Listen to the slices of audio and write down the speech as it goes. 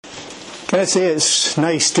Can I say it's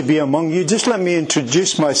nice to be among you? Just let me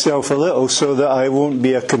introduce myself a little so that I won't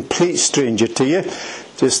be a complete stranger to you.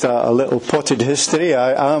 Just a little potted history.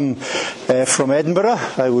 I am from Edinburgh.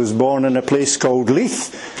 I was born in a place called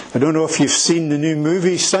Leith. I don't know if you've seen the new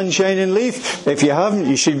movie Sunshine in Leith. If you haven't,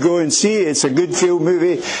 you should go and see it. It's a good feel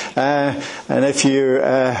movie. And if you're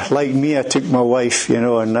like me, I took my wife,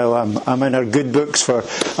 and now I'm in her good books for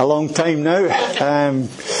a long time now.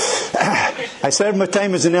 I served my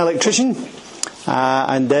time as an electrician,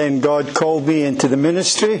 and then God called me into the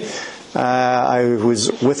ministry. I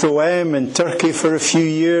was with OM in Turkey for a few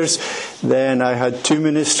years. Then I had two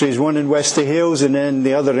ministries, one in Wesley Hales and then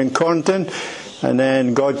the other in Cornton. And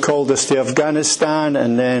then God called us to Afghanistan,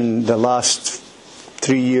 and then the last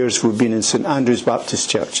 3 years we've been in St Andrew's Baptist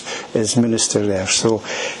Church as minister there. So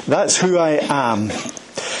that's who I am.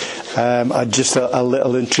 Just a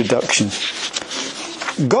little introduction.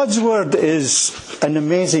 God's Word is an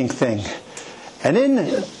amazing thing. And in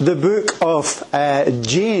the book of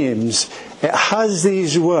James, it has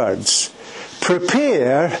these words: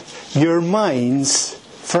 prepare your minds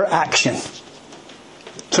for action.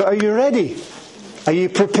 So are you ready? Are you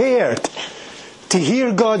prepared to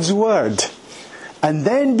hear God's Word and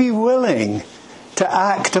then be willing to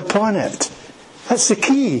act upon it? That's the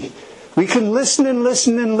key. We can listen and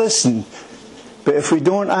listen and listen, but if we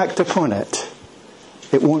don't act upon it,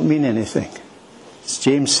 it won't mean anything. As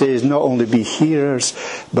James says, not only be hearers,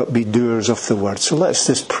 but be doers of the word. So let's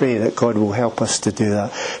just pray that God will help us to do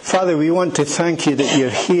that. Father, we want to thank you that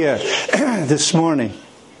you're here this morning.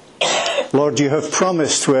 Lord, you have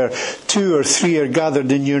promised where 2 or 3 are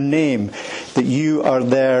gathered in your name, that you are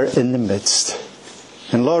there in the midst.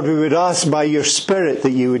 And Lord, we would ask by your Spirit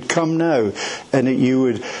that you would come now and that you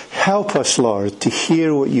would help us, Lord, to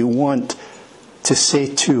hear what you want to say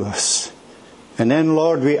to us. And then,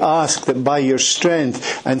 Lord, we ask that by your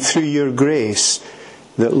strength and through your grace,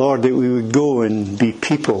 that, Lord, that we would go and be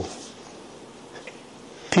people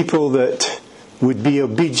that would be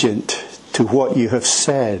obedient to what you have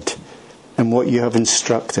said and what you have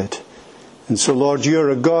instructed. And so, Lord, you're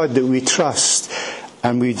a God that we trust,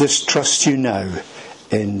 and we just trust you now.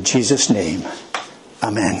 In Jesus' name,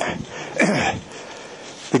 amen.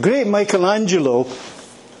 The great Michelangelo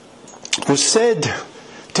was said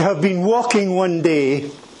to have been walking one day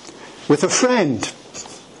with a friend.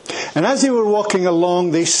 And as they were walking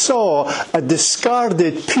along, they saw a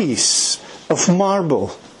discarded piece of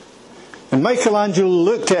marble. And Michelangelo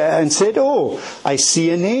looked at it and said, "Oh, I see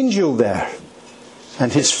an angel there."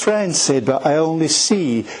 And his friend said, "But I only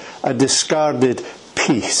see a discarded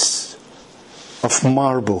piece of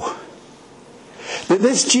marble." That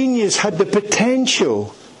this genius had the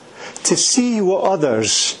potential to see what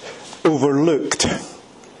others overlooked.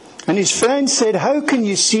 And his friend said, "How can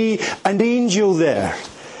you see an angel there?"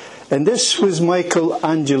 And this was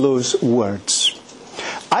Michelangelo's words: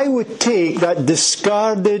 "I would take that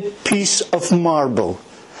discarded piece of marble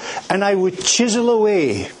and I would chisel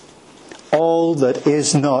away all that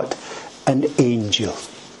is not an angel."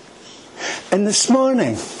 And this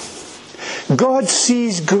morning, God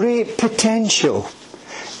sees great potential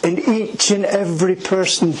in each and every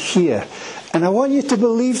person here. And I want you to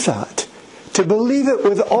believe that. To believe it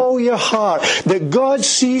with all your heart, that God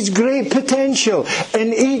sees great potential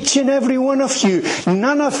in each and every one of you.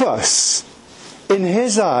 None of us, in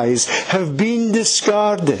His eyes, have been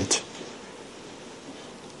discarded.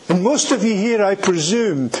 And most of you here, I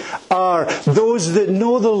presume, are those that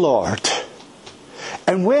know the Lord.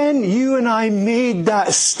 And when you and I made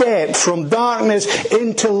that step from darkness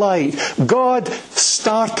into light, God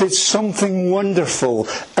started something wonderful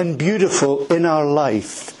and beautiful in our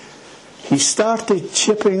life. He started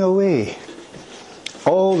chipping away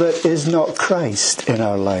all that is not Christ in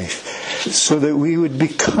our life, so that we would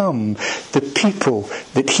become the people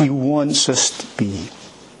that He wants us to be.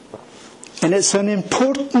 And it's an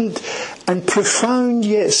important and profound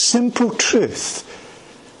yet simple truth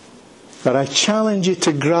that I challenge you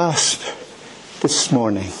to grasp this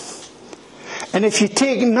morning. And if you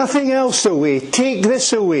take nothing else away, take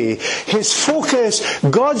this away. His focus,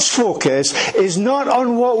 God's focus, is not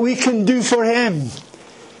on what we can do for Him,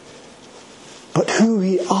 but who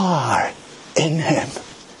we are in Him.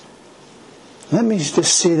 Let me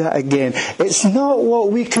just say that again. It's not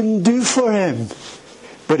what we can do for Him,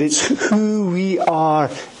 but it's who we are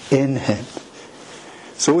in Him.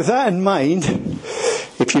 So with that in mind,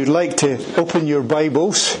 if you'd like to open your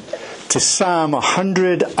Bibles to Psalm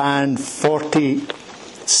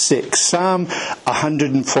 146. Psalm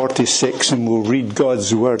 146, and we'll read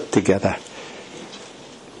God's Word together.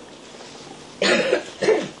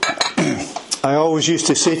 I always used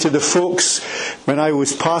to say to the folks when I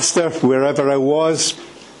was pastor, wherever I was,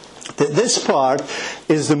 that this part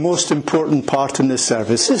is the most important part in the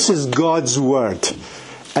service. This is God's Word,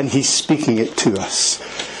 and He's speaking it to us.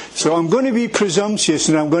 So I'm going to be presumptuous,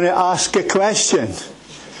 and I'm going to ask a question.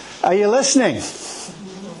 Are you listening?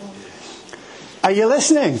 Are you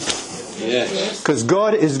listening? Yes. Because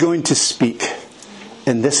God is going to speak,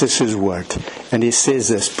 and this is His Word. And He says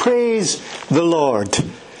this: praise the Lord.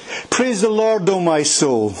 Praise the Lord, O my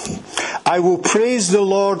soul. I will praise the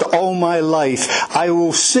Lord all my life. I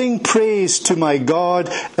will sing praise to my God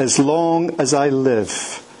as long as I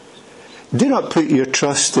live. Do not put your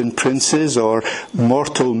trust in princes or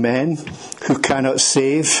mortal men who cannot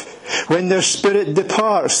save. When their spirit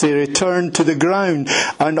departs, they return to the ground,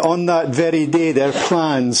 and on that very day their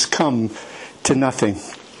plans come to nothing.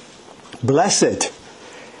 Blessed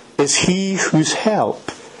is he whose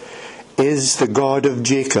help is the God of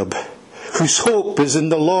Jacob, whose hope is in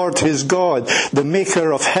the Lord his God, the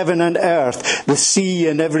maker of heaven and earth, the sea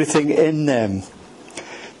and everything in them.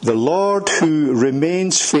 The Lord who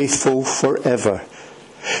remains faithful forever.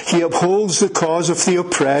 He upholds the cause of the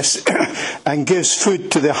oppressed and gives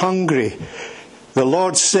food to the hungry. The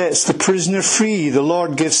Lord sets the prisoner free. The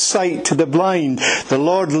Lord gives sight to the blind. The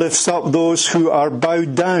Lord lifts up those who are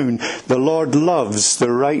bowed down. The Lord loves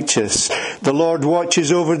the righteous. The Lord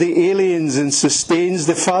watches over the aliens and sustains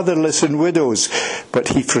the fatherless and widows, but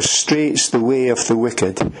he frustrates the way of the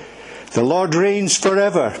wicked. The Lord reigns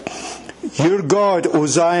forever. Your God, O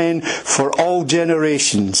Zion, for all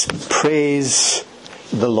generations. Praise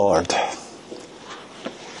the Lord.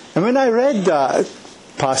 And when I read that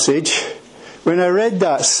passage, when I read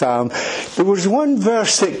that psalm, there was one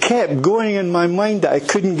verse that kept going in my mind that I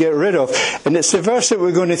couldn't get rid of. And it's the verse that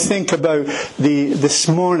we're going to think about this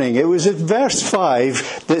morning. It was at verse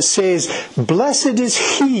 5 that says, blessed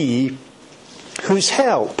is he whose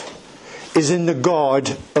help is in the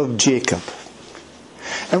God of Jacob.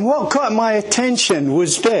 And what caught my attention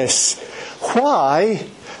was this: why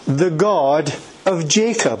the God of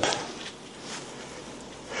Jacob?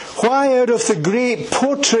 Why, out of the great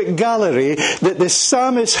portrait gallery that the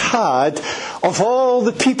psalmist had of all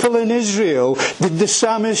the people in Israel, did the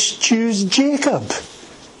psalmist choose Jacob?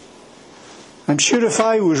 I'm sure if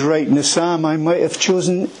I was writing a psalm, I might have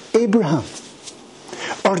chosen Abraham,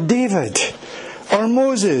 or David, or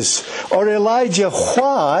Moses, or Elijah.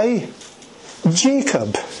 Why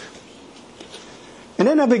Jacob? And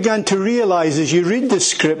then I began to realize, as you read the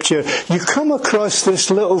scripture, you come across this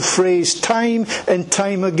little phrase time and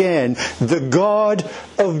time again: the God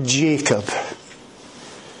of Jacob.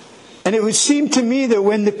 And it would seem to me that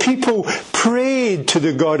when the people prayed to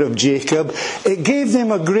the God of Jacob, it gave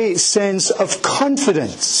them a great sense of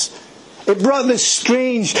confidence. It brought this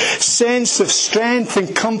strange sense of strength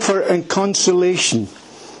and comfort and consolation.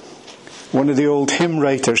 One of the old hymn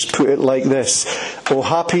writers put it like this: "O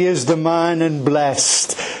happy is the man and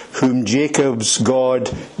blessed, whom Jacob's God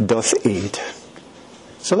doth aid."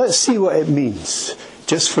 So let's see what it means,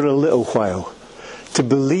 just for a little while, to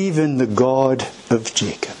believe in the God of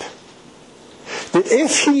Jacob. That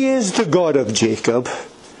if he is the God of Jacob,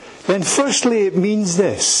 then firstly it means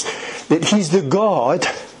this: that he's the God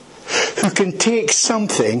who can take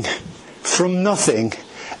something from nothing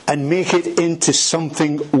and make it into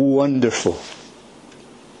something wonderful.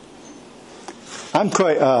 I'm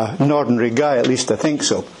quite an ordinary guy, at least I think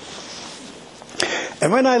so.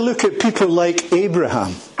 And when I look at people like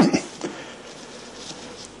Abraham,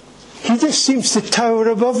 he just seems to tower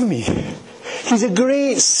above me. He's a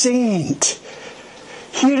great saint.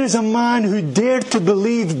 Here is a man who dared to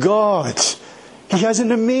believe God. He has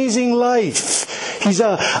an amazing life. He's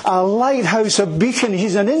a lighthouse, a beacon.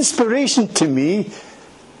 He's an inspiration to me.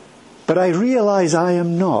 But I realize I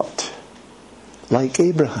am not like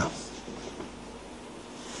Abraham.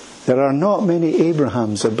 There are not many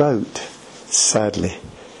Abrahams about, sadly.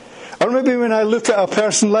 Or maybe when I look at a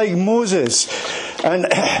person like Moses, and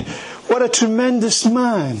what a tremendous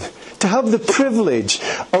man, to have the privilege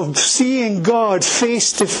of seeing God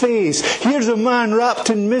face to face. Here's a man wrapped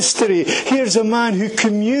in mystery. Here's a man who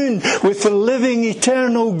communed with the living,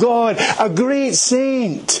 eternal God. A great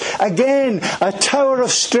saint. Again, a tower of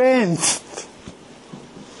strength.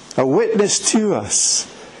 A witness to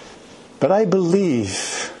us. But I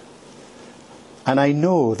believe, and I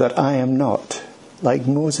know that I am not like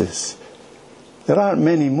Moses. There aren't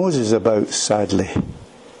many Moses about, sadly.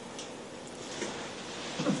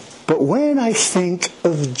 But when I think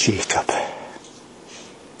of Jacob,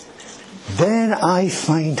 then I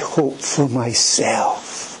find hope for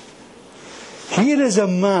myself. Here is a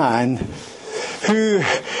man who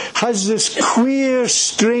has this queer,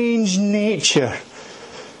 strange nature.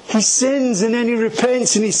 He sins and then he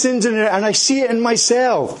repents and he sins, and I see it in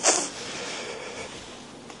myself.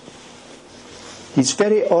 He's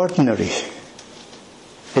very ordinary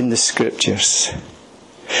in the Scriptures.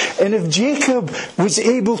 And if Jacob was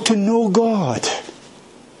able to know God,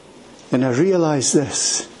 then I realize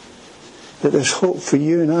this, that there's hope for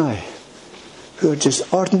you and I, who are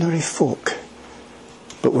just ordinary folk.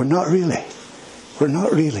 But we're not really. We're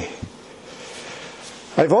not really.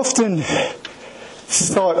 I've often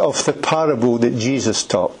thought of the parable that Jesus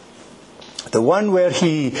taught. The one where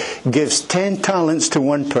he gives 10 talents to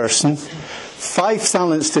one person, 5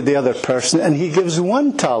 talents to the other person, and he gives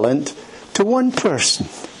 1 talent to one person.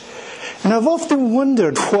 And I've often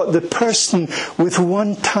wondered what the person with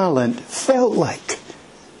 1 talent felt like.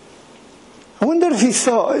 I wonder if he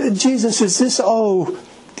thought, Jesus, is this all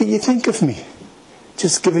that you think of me?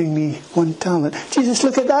 Just giving me 1 talent. Jesus,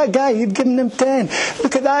 look at that guy, you've given him 10.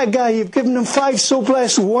 Look at that guy, you've given him 5, so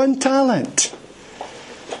blessed, 1 talent.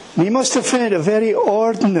 And he must have found it very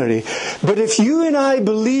ordinary. But if you and I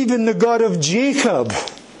believe in the God of Jacob,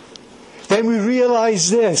 then we realize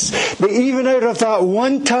this, that even out of that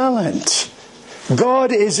 1 talent,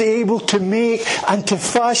 God is able to make and to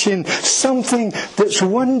fashion something that's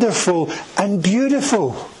wonderful and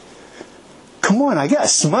beautiful. Come on, I get a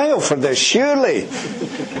smile for this, surely.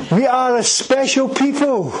 We are a special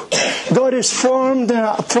people. God is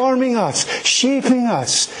forming us, shaping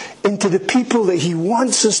us into the people that He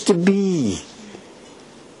wants us to be.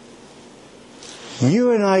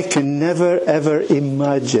 You and I can never ever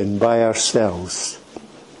imagine by ourselves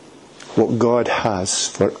what God has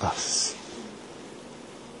for us.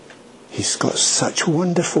 He's got such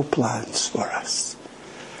wonderful plans for us.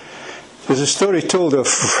 There's a story told of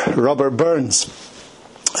Robert Burns,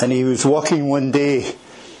 and he was walking one day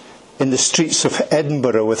in the streets of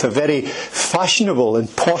Edinburgh with a very fashionable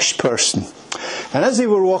and posh person. And as they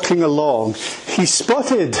were walking along, he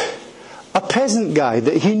spotted a peasant guy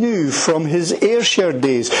that he knew from his Ayrshire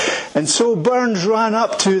days. And so Burns ran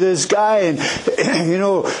up to this guy and,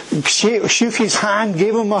 shook his hand,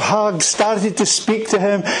 gave him a hug, started to speak to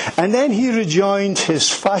him. And then he rejoined his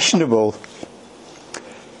fashionable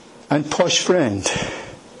and posh friend.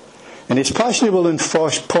 And his fashionable and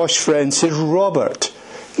posh friend said, Robert,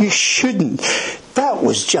 you shouldn't. That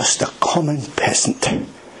was just a common peasant.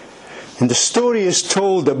 And the story is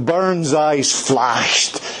told that Burns' eyes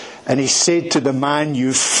flashed. And he said to the man,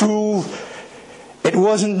 you fool, it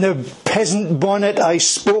wasn't the peasant bonnet I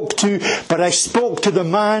spoke to, but I spoke to the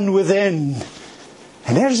man within.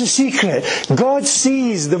 And there's the secret. God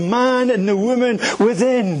sees the man and the woman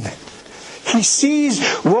within. He sees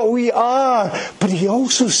what we are, but He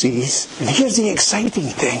also sees, and here's the exciting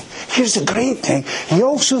thing, here's the great thing, He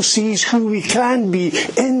also sees who we can be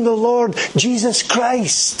in the Lord Jesus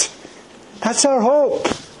Christ. That's our hope.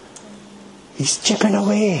 He's chipping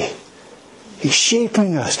away. He's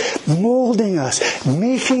shaping us, moulding us,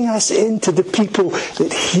 making us into the people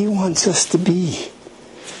that He wants us to be.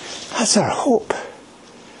 That's our hope.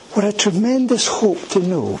 What a tremendous hope to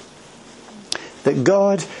know that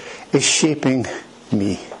God is shaping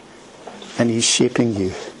me and He's shaping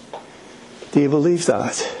you. Do you believe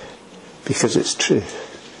that? Because it's true.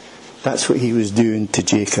 That's what He was doing to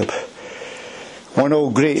Jacob. One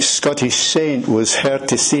old great Scottish saint was heard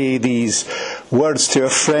to say these words to a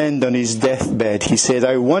friend on his deathbed. He said,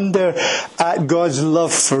 I wonder at God's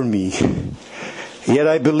love for me. Yet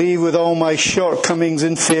I believe with all my shortcomings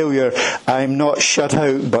and failure, I am not shut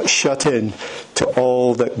out but shut in to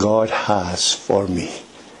all that God has for me.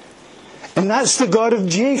 And that's the God of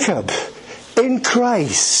Jacob. In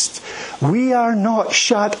Christ, we are not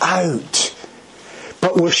shut out,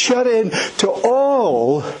 but we're shut in to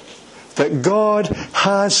all that God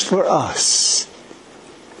has for us.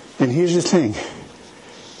 And here's the thing.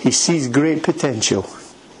 He sees great potential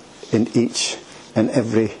in each and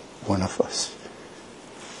every one of us.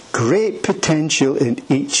 Great potential in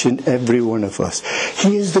each and every one of us.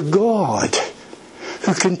 He is the God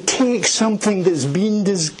who can take something that's been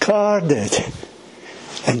discarded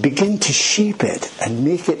and begin to shape it and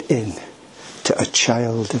make it into a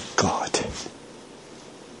child of God.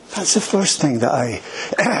 That's the first thing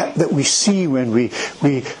that we see when we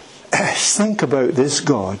think about this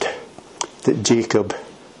God that Jacob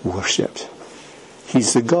worshipped.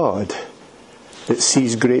 He's the God that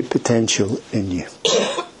sees great potential in you.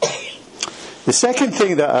 The second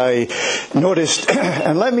thing that I noticed,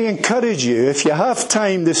 and let me encourage you, if you have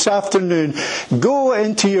time this afternoon, go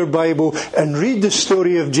into your Bible and read the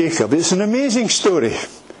story of Jacob. It's an amazing story.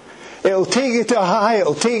 It'll take you to a high,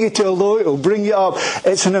 it'll take you to a low, it'll bring you up.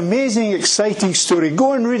 It's an amazing, exciting story.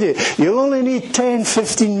 Go and read it. You'll only need 10,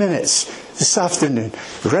 15 minutes this afternoon.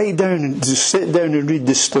 Write down and just sit down and read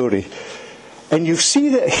the story. And you'll see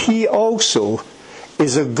that He also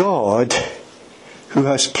is a God who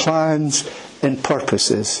has plans and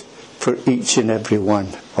purposes for each and every one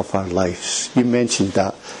of our lives. You mentioned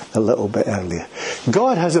that a little bit earlier.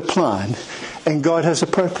 God has a plan and God has a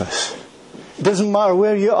purpose. It doesn't matter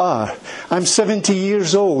where you are. I'm 70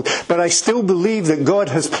 years old, but I still believe that God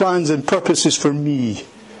has plans and purposes for me.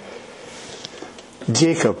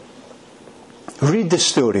 Jacob, read the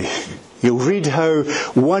story. You'll read how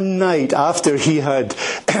one night after he had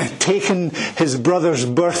taken his brother's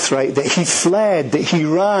birthright, that he fled, that he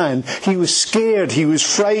ran, he was scared, he was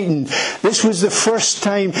frightened. This was the first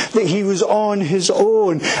time that he was on his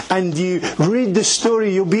own. And you read the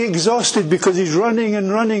story, you'll be exhausted because he's running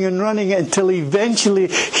and running and running until eventually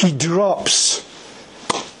he drops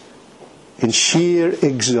in sheer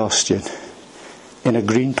exhaustion in a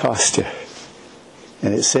green pasture.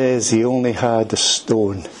 And it says he only had a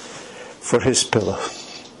stone for his pillow.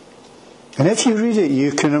 And if you read it,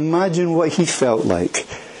 you can imagine what he felt like.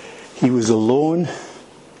 He was alone.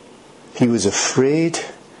 He was afraid.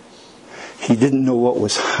 He didn't know what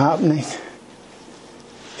was happening.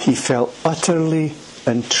 He felt utterly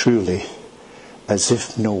and truly as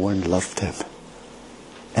if no one loved him.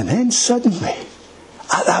 And then suddenly,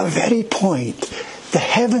 at that very point, the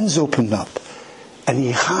heavens opened up. And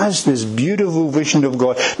he has this beautiful vision of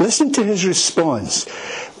God. Listen to his response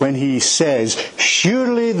when he says,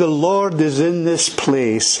 "Surely the Lord is in this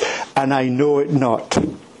place, and I know it not.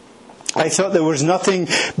 I thought there was nothing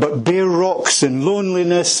but bare rocks and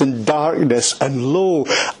loneliness and darkness, and lo,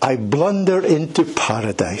 I blunder into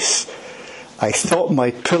paradise. I thought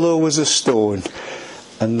my pillow was a stone,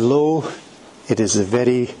 and lo, it is the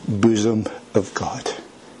very bosom of God."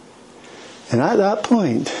 And at that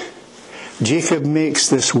point, Jacob makes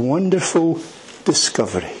this wonderful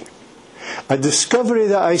discovery. A discovery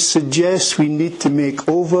that I suggest we need to make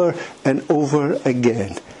over and over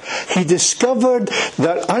again. He discovered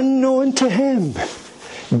that unknown to him,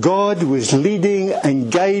 God was leading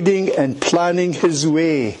and guiding and planning his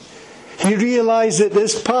way. He realized that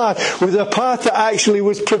this path was a path that actually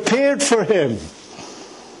was prepared for him.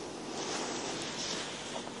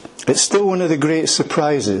 It's still one of the great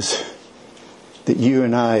surprises that you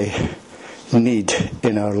and I need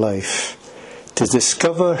in our life, to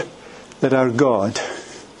discover that our God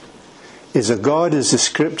is a God, as the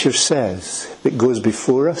Scripture says, that goes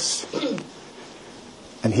before us,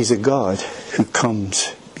 and He's a God who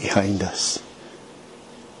comes behind us.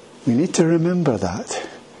 We need to remember that.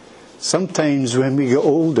 Sometimes when we get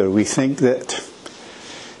older, we think that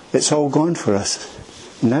it's all gone for us.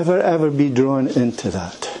 Never ever be drawn into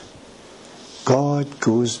that. God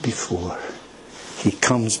goes before. He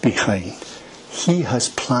comes behind. He has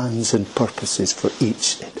plans and purposes for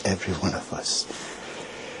each and every one of us.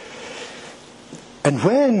 And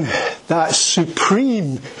when that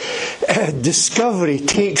supreme discovery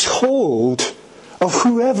takes hold of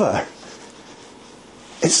whoever,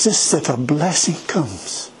 it's as if a blessing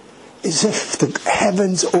comes. It's as if the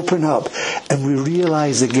heavens open up and we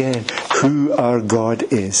realize again who our God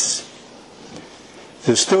is.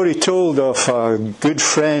 The story told of a good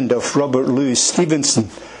friend of Robert Louis Stevenson.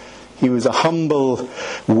 He was a humble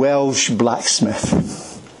Welsh blacksmith.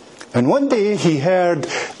 And one day he heard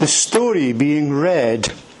the story being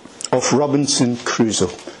read of Robinson Crusoe.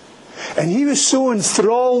 And he was so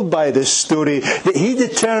enthralled by this story that he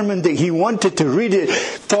determined that he wanted to read it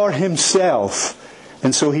for himself.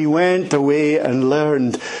 And so he went away and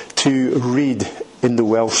learned to read in the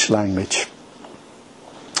Welsh language.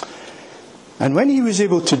 And when he was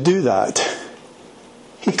able to do that,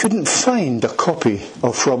 he couldn't find a copy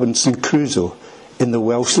of Robinson Crusoe in the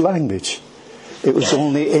Welsh language. It was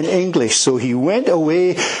only in English. So he went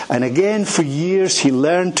away, and again for years he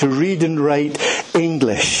learned to read and write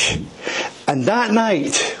English. And that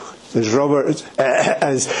night, as Robert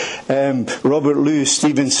Louis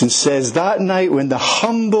Stevenson says, that night when the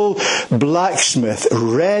humble blacksmith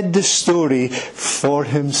read the story for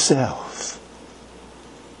himself,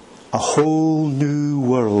 a whole new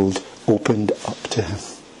world opened up to him.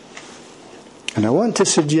 And I want to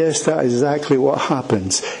suggest that exactly what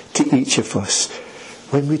happens to each of us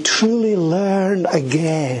when we truly learn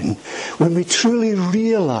again, when we truly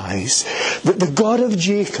realize that the God of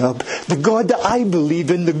Jacob, the God that I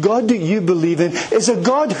believe in, the God that you believe in, is a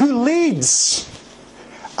God who leads.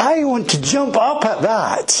 I want to jump up at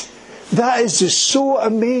that. That is just so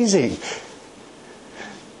amazing.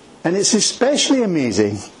 And it's especially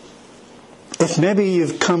amazing If maybe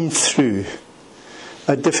you've come through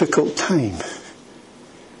a difficult time,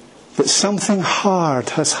 that something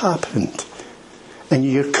hard has happened, and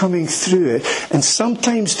you're coming through it, and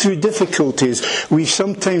sometimes through difficulties, we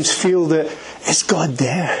sometimes feel that, is God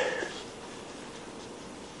there?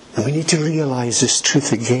 And we need to realize this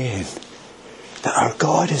truth again, that our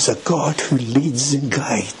God is a God who leads and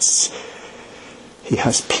guides. He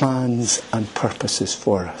has plans and purposes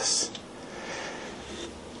for us.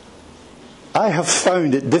 I have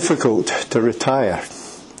found it difficult to retire.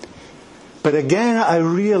 But again, I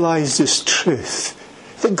realize this truth,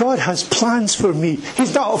 that God has plans for me.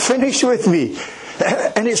 He's not finished with me.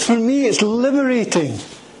 And it's for me, it's liberating.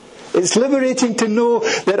 It's liberating to know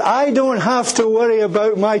that I don't have to worry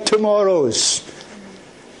about my tomorrows.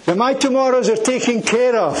 That my tomorrows are taken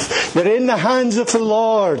care of. They're in the hands of the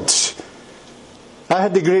Lord. I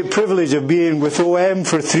had the great privilege of being with OM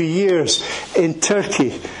for 3 years in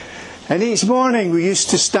Turkey. And each morning we used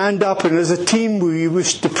to stand up, and as a team we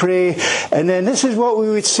used to pray. And then this is what we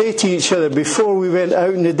would say to each other before we went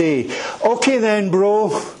out in the day. Okay then,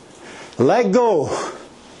 bro, let go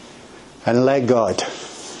and let God.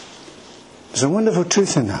 There's a wonderful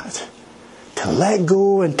truth in that. To let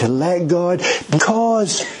go and to let God,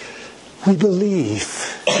 because we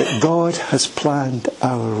believe that God has planned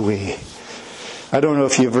our way. I don't know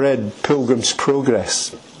if you've read Pilgrim's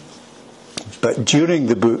Progress, but during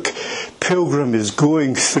the book, Pilgrim is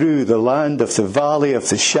going through the land of the valley of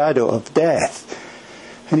the shadow of death.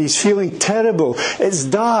 And he's feeling terrible. It's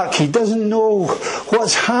dark. He doesn't know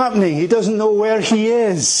what's happening. He doesn't know where he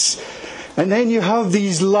is. And then you have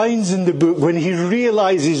these lines in the book when he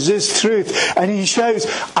realizes this truth and he shouts,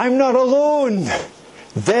 I'm not alone.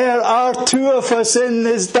 There are two of us in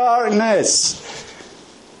this darkness.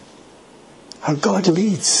 Our God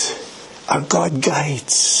leads. Our God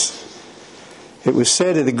guides. It was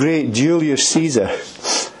said of the great Julius Caesar,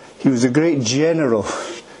 he was a great general.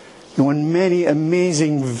 He won many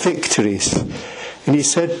amazing victories. And he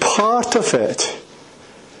said part of it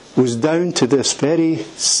was down to this very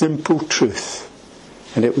simple truth.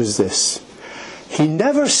 And it was this. He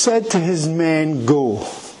never said to his men, go.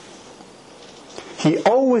 He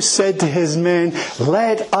always said to his men,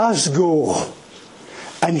 let us go.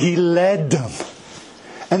 And he led them.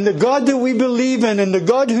 And the God that we believe in, and the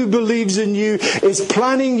God who believes in you, is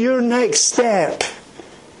planning your next step.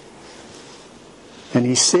 And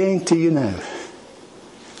he's saying to you now,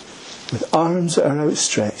 with arms that are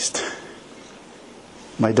outstretched,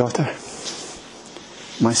 my daughter,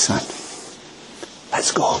 my son,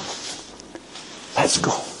 let's go. Let's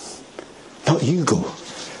go. Not you go,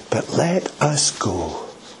 but let us go.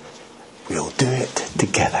 We'll do it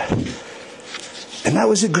together. And that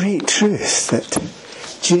was a great truth that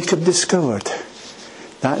Jacob discovered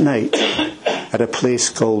that night at a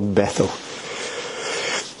place called Bethel.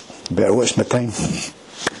 Better watch my time.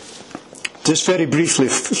 Just very briefly,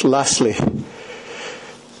 lastly,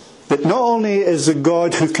 that not only is a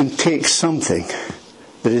God who can take something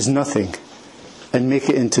that is nothing and make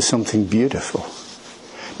it into something beautiful.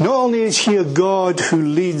 Not only is he a God who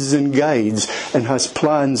leads and guides and has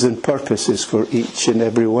plans and purposes for each and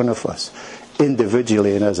every one of us,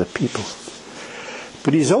 individually and as a people,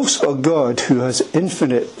 but he's also a God who has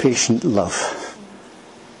infinite patient love.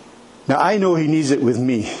 Now I know he needs it with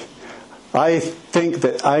me. I think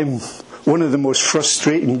that I'm one of the most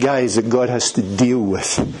frustrating guys that God has to deal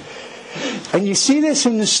with. And you see this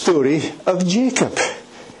in the story of Jacob.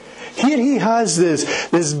 Here he has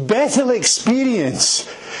this Bethel experience.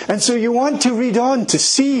 And so you want to read on to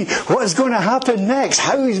see what is going to happen next,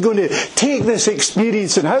 how he's going to take this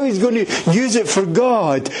experience and how he's going to use it for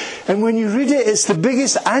God. And when you read it, it's the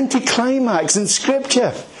biggest anticlimax in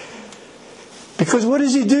Scripture. Because what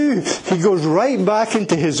does he do? He goes right back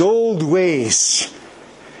into his old ways.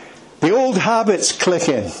 The old habits click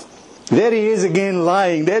in. There he is again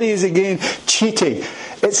lying. There he is again cheating.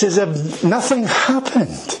 It's as if nothing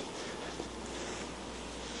happened.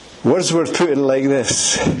 Wordsworth put it like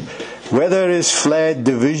this. Whither is fled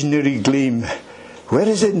the visionary gleam? Where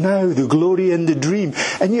is it now, the glory and the dream?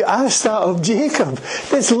 And you ask that of Jacob.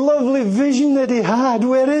 This lovely vision that he had,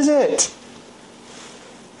 where is it?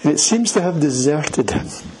 And it seems to have deserted him.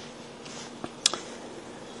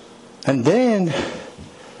 And then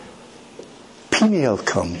Peniel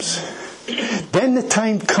comes. Then the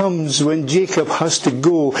time comes when Jacob has to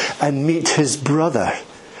go and meet his brother.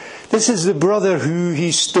 This is the brother who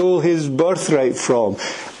he stole his birthright from.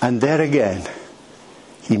 And there again,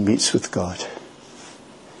 he meets with God.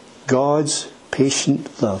 God's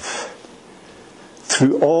patient love.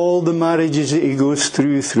 Through all the marriages that he goes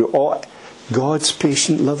through all, God's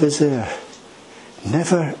patient love is there.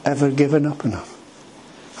 never ever given up on him.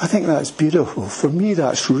 I think that's beautiful. For me,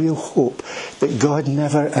 that's real hope, that God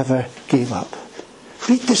never ever gave up.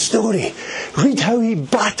 Read the story. Read how he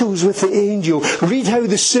battles with the angel. Read how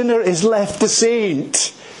the sinner is left the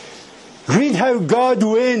saint. Read how God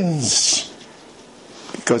wins.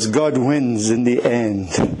 Because God wins in the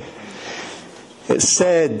end. It's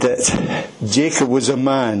said that Jacob was a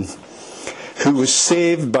man who was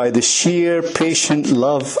saved by the sheer patient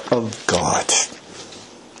love of God.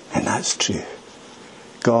 And that's true.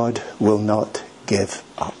 God will not give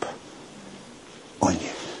up on you.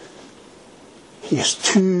 He has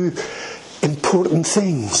two important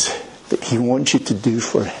things that he wants you to do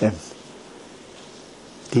for him.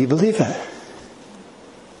 Do you believe it?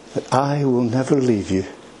 That I will never leave you.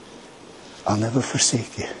 I'll never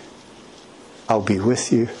forsake you. I'll be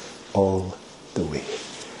with you all the way.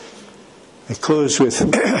 I close with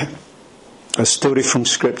a story from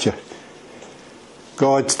Scripture.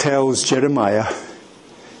 God tells Jeremiah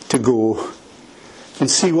to go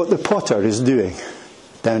and see what the potter is doing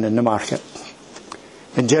down in the market.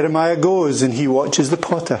 And Jeremiah goes and he watches the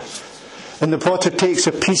potter. And the potter takes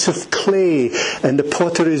a piece of clay and the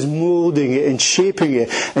potter is moulding it and shaping it.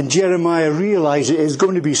 And Jeremiah realizes it is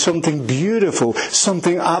going to be something beautiful,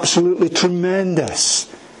 something absolutely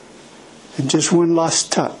tremendous. And just one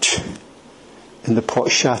last touch and the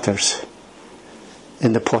pot shatters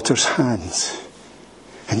in the potter's hands.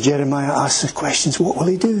 And Jeremiah asks the questions, what will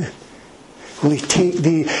he do? Will he take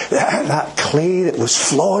that clay that was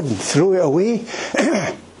flawed and throw it away?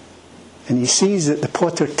 And he sees that the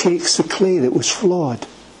potter takes the clay that was flawed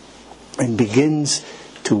and begins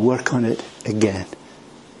to work on it again.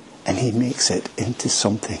 And he makes it into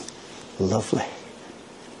something lovely.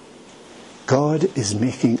 God is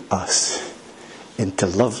making us into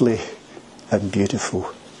lovely and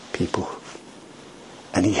beautiful people.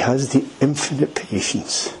 And he has the infinite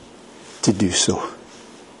patience to do so.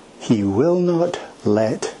 He will not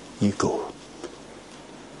let you go.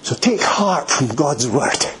 So take heart from God's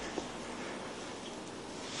word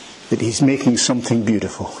that he's making something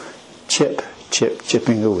beautiful.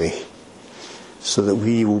 Chipping away. So that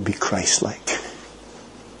we will be Christ-like.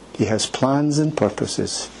 He has plans and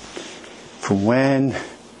purposes from when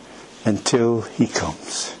until he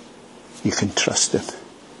comes. You can trust him.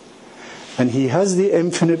 And he has the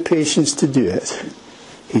infinite patience to do it.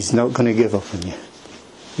 He's not going to give up on you.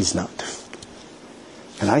 He's not.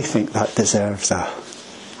 And I think that deserves a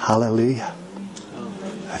hallelujah.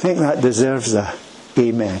 I think that deserves a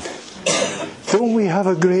amen. Don't we have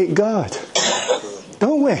a great God?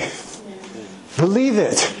 Don't we? Believe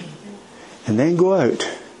it. And then go out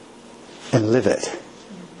and live it.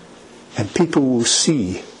 And people will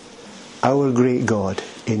see our great God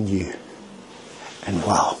in you. And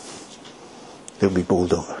wow, they'll be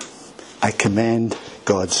bowled over. I commend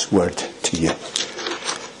God's word to you.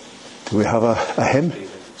 Do we have a hymn?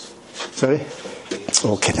 Sorry?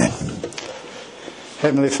 Okay then.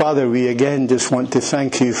 Heavenly Father, we again just want to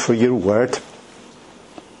thank you for your word.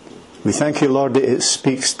 We thank you, Lord, that it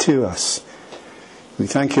speaks to us. We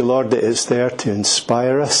thank you, Lord, that it's there to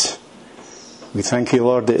inspire us. We thank you,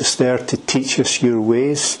 Lord, that it's there to teach us your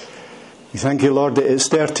ways. We thank you, Lord, that it's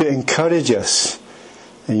there to encourage us.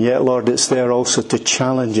 And yet, Lord, it's there also to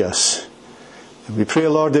challenge us. And we pray,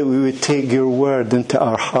 Lord, that we would take your word into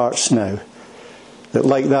our hearts now. That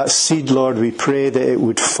like that seed, Lord, we pray that it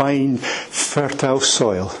would find fertile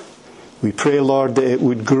soil. We pray, Lord, that it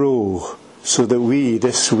would grow so that we,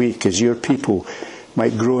 this week, as your people,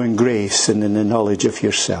 might grow in grace and in the knowledge of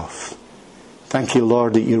yourself. Thank you,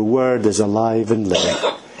 Lord, that your word is alive and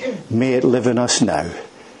living. May it live in us now.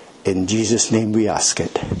 In Jesus' name we ask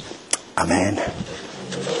it. Amen.